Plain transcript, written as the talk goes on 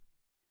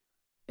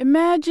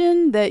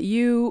Imagine that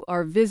you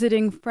are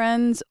visiting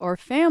friends or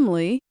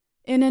family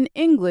in an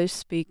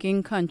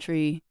English-speaking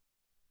country.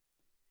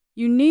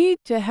 You need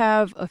to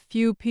have a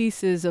few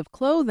pieces of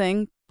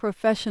clothing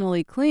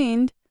professionally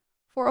cleaned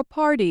for a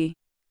party.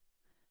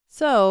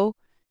 So,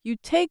 you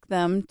take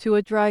them to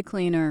a dry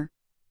cleaner.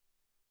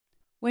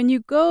 When you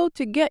go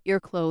to get your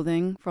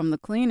clothing from the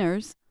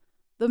cleaners,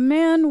 the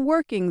man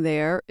working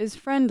there is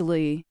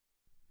friendly.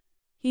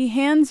 He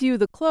hands you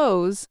the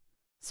clothes,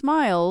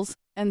 smiles,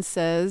 and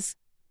says,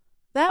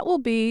 "That will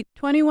be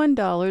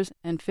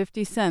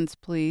 $21.50,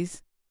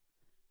 please."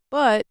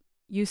 But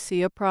you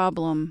see a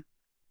problem.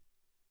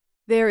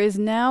 There is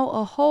now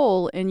a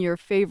hole in your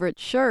favorite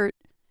shirt,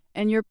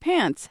 and your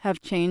pants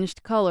have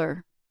changed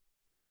color.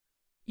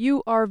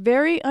 You are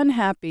very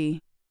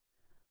unhappy.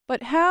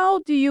 But how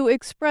do you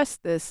express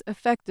this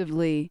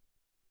effectively?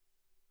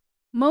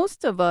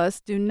 Most of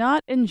us do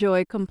not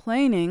enjoy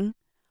complaining,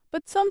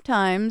 but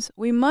sometimes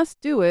we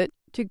must do it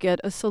to get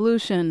a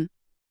solution.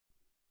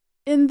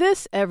 In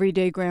this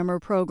Everyday Grammar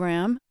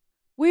program,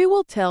 we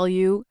will tell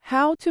you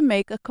how to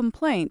make a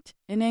complaint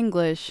in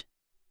English.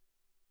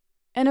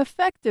 An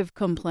effective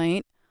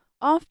complaint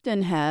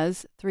often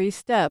has 3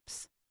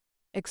 steps: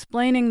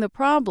 explaining the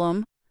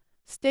problem,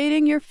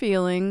 stating your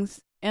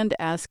feelings, and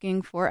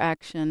asking for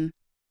action.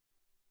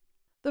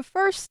 The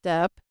first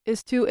step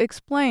is to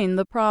explain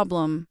the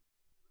problem.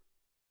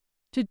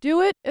 To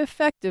do it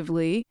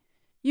effectively,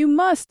 you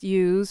must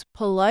use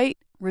polite,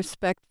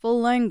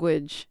 respectful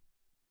language.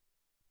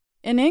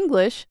 In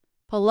English,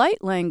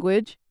 polite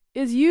language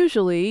is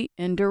usually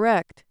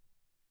indirect.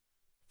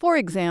 For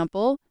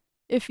example,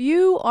 if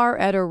you are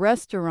at a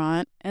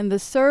restaurant and the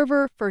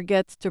server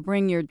forgets to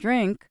bring your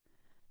drink,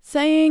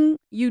 saying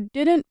 "you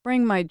didn't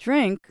bring my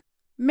drink"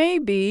 may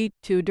be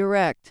too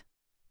direct.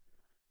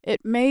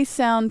 It may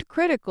sound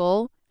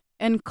critical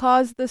and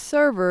cause the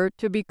server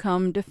to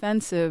become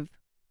defensive.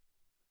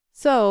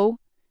 So,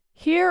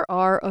 here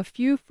are a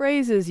few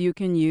phrases you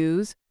can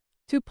use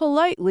to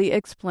politely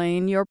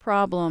explain your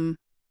problem.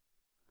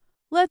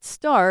 Let's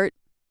start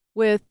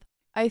with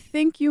 "I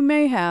think you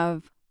may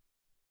have."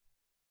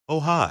 Oh,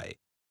 hi.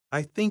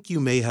 I think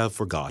you may have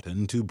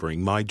forgotten to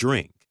bring my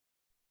drink.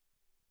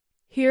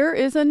 Here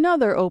is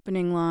another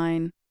opening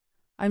line.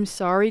 "I'm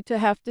sorry to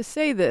have to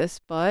say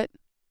this, but..."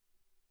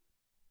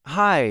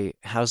 Hi,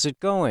 how's it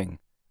going?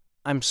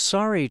 I'm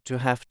sorry to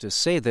have to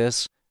say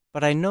this,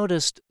 but I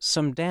noticed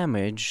some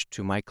damage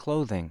to my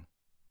clothing.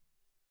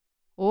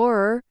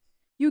 Or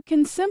you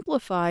can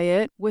simplify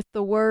it with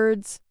the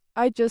words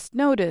 "I just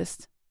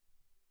noticed."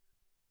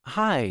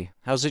 Hi,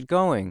 how's it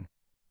going?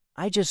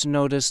 I just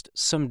noticed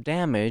some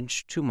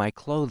damage to my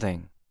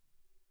clothing.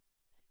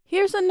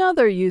 Here's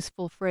another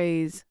useful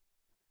phrase.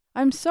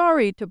 "I'm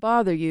sorry to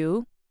bother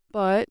you,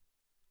 but..."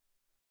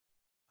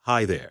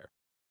 Hi there.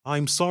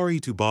 I'm sorry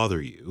to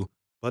bother you,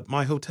 but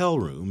my hotel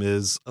room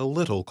is a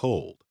little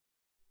cold.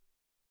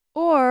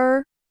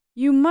 Or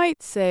you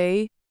might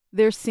say,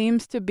 "There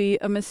seems to be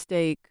a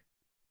mistake."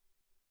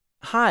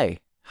 Hi,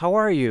 how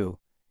are you?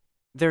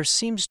 There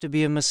seems to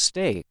be a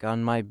mistake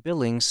on my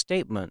billing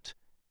statement.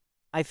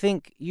 I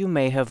think you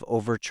may have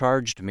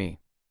overcharged me.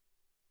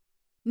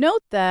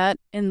 Note that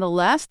in the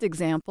last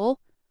example,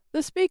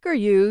 the speaker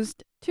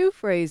used 2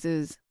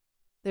 phrases.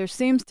 "There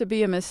seems to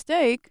be a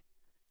mistake,"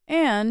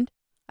 and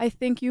 "I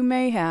think you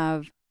may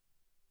have."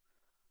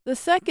 The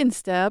second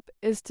step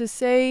is to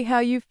say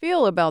how you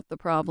feel about the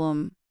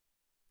problem.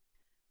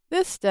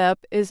 This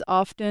step is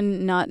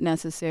often not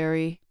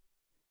necessary.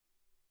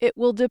 It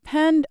will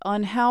depend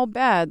on how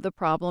bad the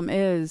problem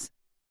is.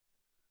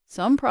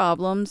 Some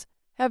problems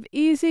have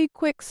easy,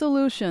 quick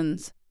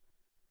solutions.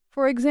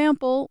 For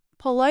example,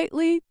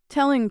 politely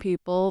telling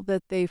people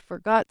that they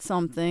forgot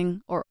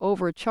something or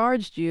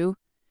overcharged you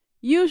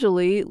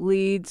usually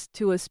leads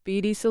to a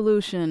speedy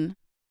solution.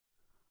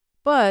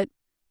 But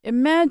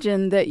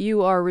imagine that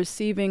you are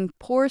receiving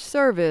poor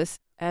service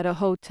at a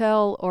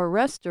hotel or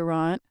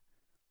restaurant,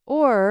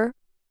 or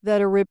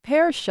that a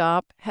repair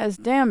shop has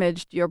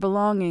damaged your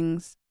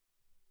belongings.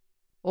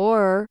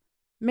 Or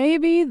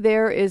maybe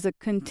there is a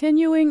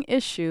continuing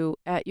issue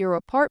at your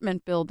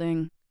apartment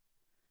building.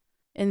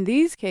 In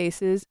these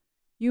cases,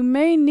 you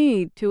may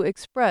need to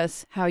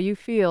express how you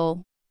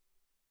feel.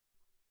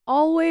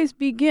 Always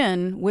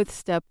begin with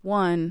step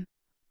 1,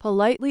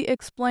 politely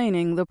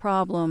explaining the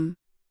problem.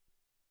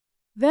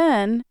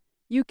 Then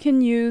you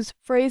can use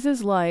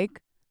phrases like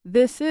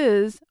 "this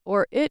is"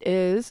 or "it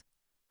is,"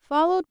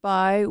 followed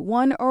by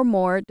 1 or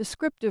more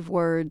descriptive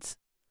words.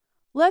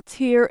 Let's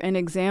hear an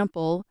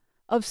example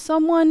of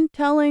someone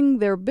telling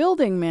their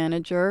building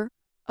manager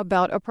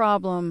about a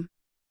problem.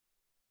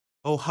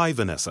 Oh, hi,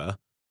 Vanessa.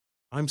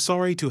 I'm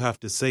sorry to have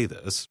to say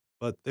this,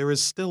 but there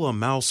is still a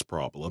mouse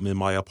problem in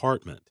my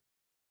apartment.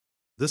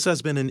 This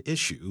has been an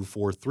issue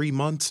for 3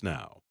 months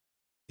now.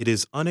 It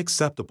is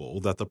unacceptable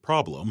that the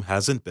problem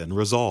hasn't been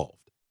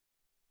resolved.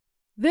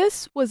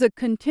 This was a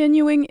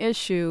continuing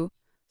issue,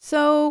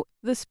 so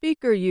the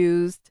speaker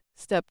used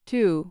step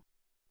 2.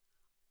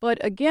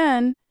 But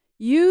again,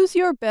 use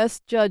your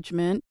best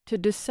judgment to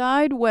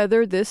decide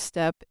whether this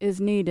step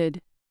is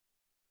needed.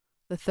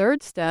 The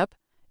third step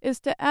is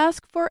to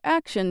ask for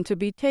action to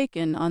be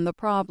taken on the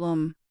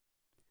problem.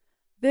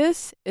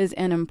 This is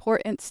an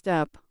important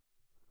step.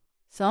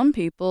 Some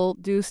people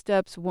do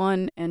steps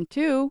 1 and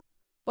 2,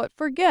 but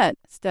forget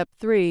step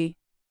 3.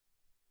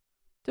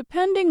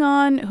 Depending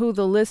on who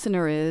the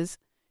listener is,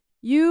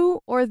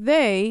 you or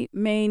they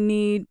may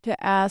need to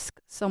ask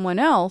someone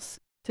else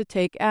to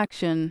take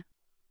action.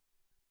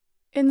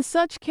 In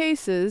such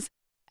cases,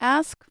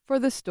 ask for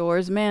the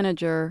store's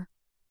manager.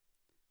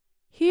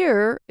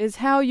 Here is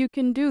how you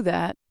can do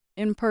that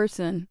in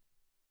person.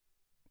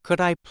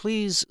 Could I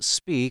please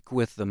speak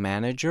with the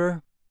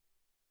manager?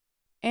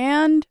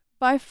 And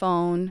by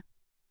phone.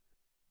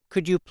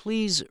 Could you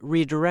please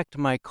redirect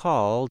my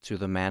call to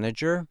the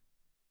manager?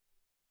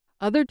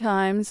 Other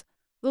times,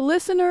 the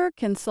listener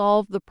can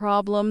solve the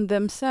problem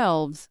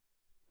themselves.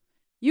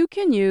 You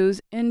can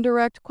use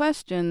indirect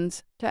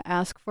questions to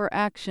ask for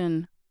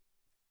action.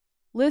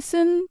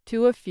 Listen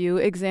to a few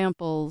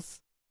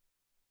examples.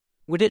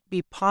 Would it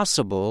be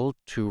possible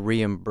to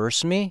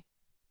reimburse me?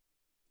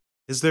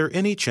 Is there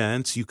any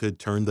chance you could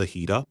turn the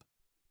heat up?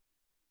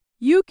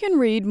 You can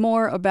read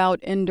more about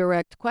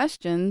indirect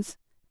questions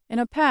in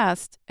a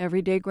past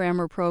Everyday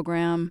Grammar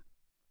program.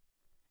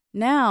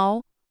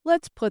 Now,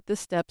 let's put the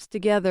steps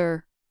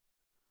together.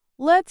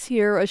 Let's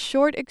hear a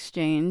short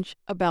exchange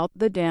about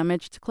the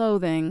damaged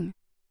clothing.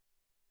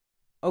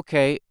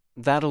 Okay,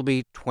 that'll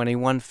be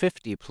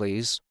 $21.50,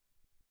 please.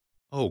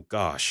 Oh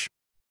gosh,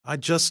 I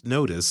just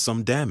noticed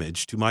some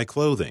damage to my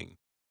clothing.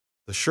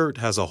 The shirt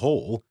has a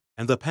hole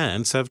and the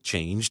pants have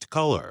changed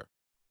color.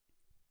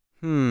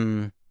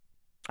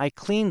 I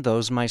cleaned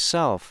those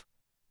myself.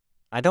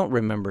 I don't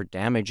remember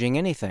damaging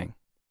anything.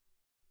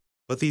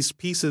 But these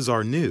pieces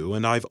are new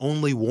and I've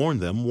only worn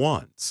them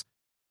once.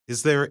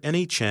 Is there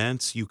any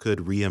chance you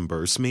could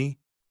reimburse me?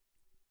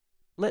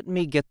 Let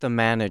me get the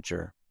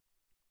manager.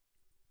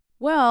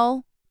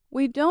 Well,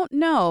 we don't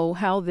know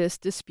how this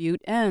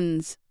dispute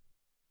ends.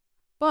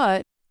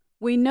 But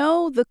we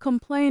know the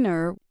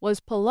complainer was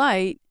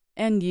polite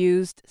and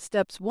used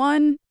steps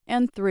 1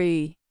 and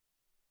 3.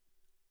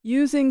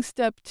 Using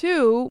step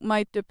 2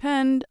 might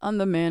depend on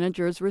the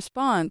manager's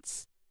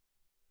response.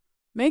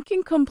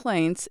 Making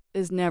complaints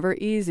is never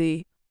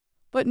easy,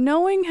 but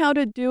knowing how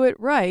to do it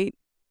right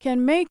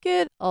can make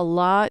it a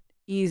lot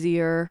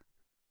easier.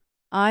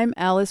 I'm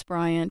Alice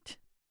Bryant.